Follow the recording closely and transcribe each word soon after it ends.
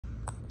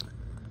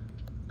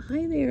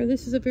Hi there,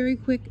 this is a very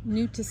quick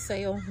new to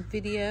sale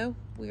video.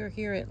 We are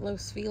here at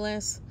Los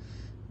Feliz.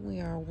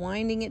 We are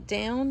winding it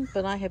down,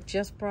 but I have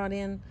just brought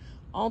in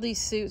all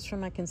these suits from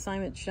my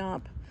consignment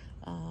shop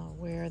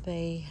where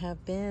they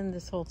have been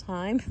this whole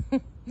time.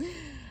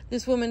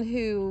 This woman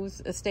whose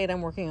estate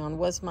I'm working on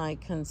was my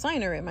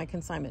consignor at my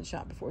consignment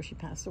shop before she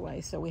passed away,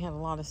 so we have a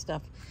lot of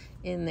stuff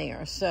in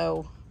there.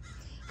 So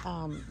we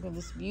have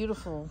this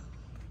beautiful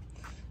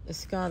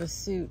Escada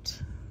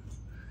suit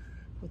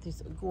with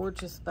these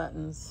gorgeous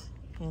buttons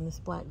and this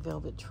black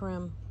velvet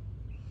trim.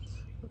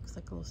 Looks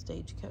like a little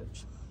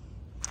stagecoach.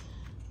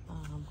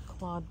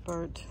 Claude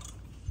Burt,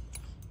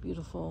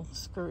 beautiful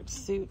skirt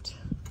suit.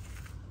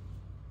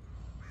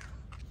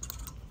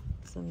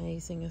 It's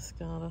amazing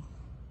Escada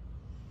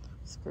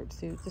skirt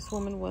suit. This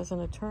woman was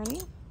an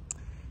attorney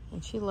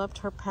and she loved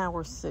her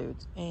power suit,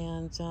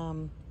 and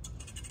you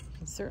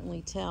can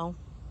certainly tell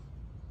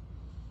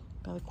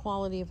by the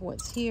quality of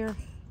what's here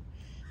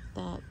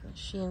that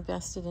she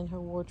invested in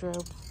her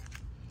wardrobe.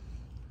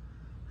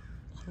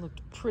 It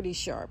looked pretty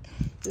sharp.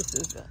 This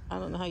is, I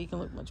don't know how you can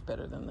look much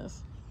better than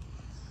this.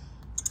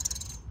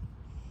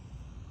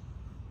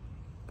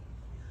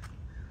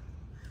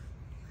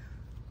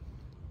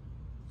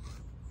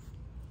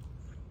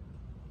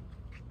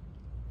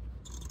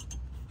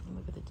 And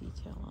look at the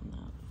detail on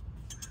that.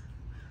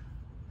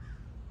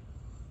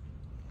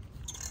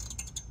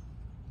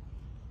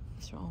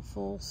 These are all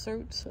full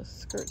suits,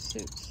 skirt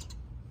suits.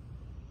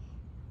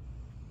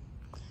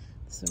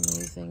 This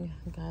amazing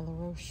Guy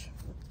LaRoche.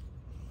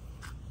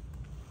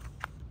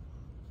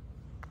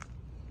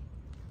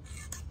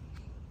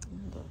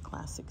 And a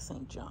classic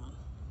St. John.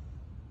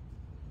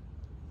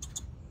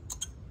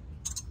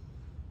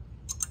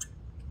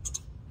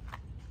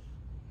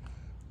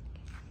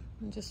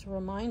 And just a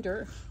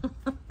reminder,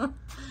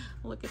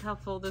 look at how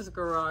full this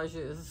garage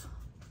is.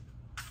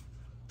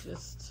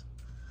 Just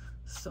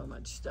so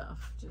much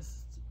stuff.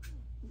 Just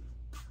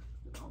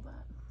all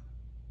that.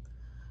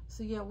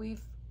 So yeah,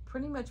 we've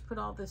pretty much put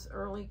all this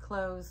early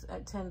clothes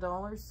at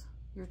 $10,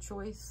 your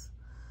choice.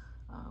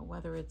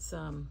 Whether it's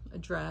a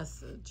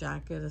dress, a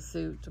jacket, a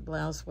suit, a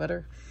blouse,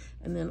 sweater,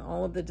 and then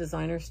all of the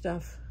designer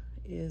stuff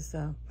is,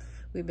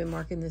 we've been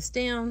marking this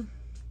down.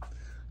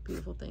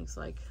 Beautiful things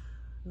like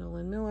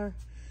Nolan Miller.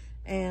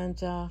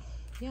 And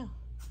yeah,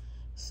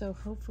 so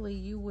hopefully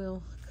you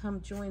will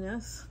come join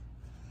us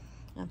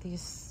at the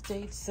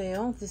estate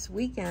sale this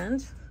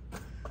weekend,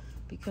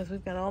 because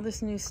we've got all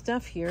this new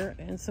stuff here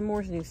and some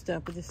more new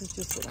stuff, but this is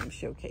just what I'm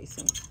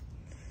showcasing.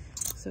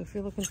 So if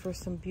you're looking for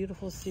some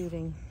beautiful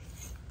suiting,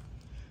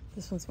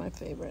 this one's my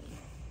favorite.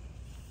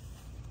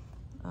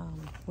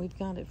 We've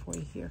got it for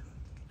you here.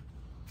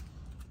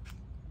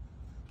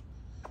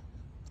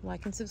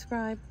 Like and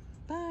subscribe.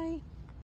 Bye.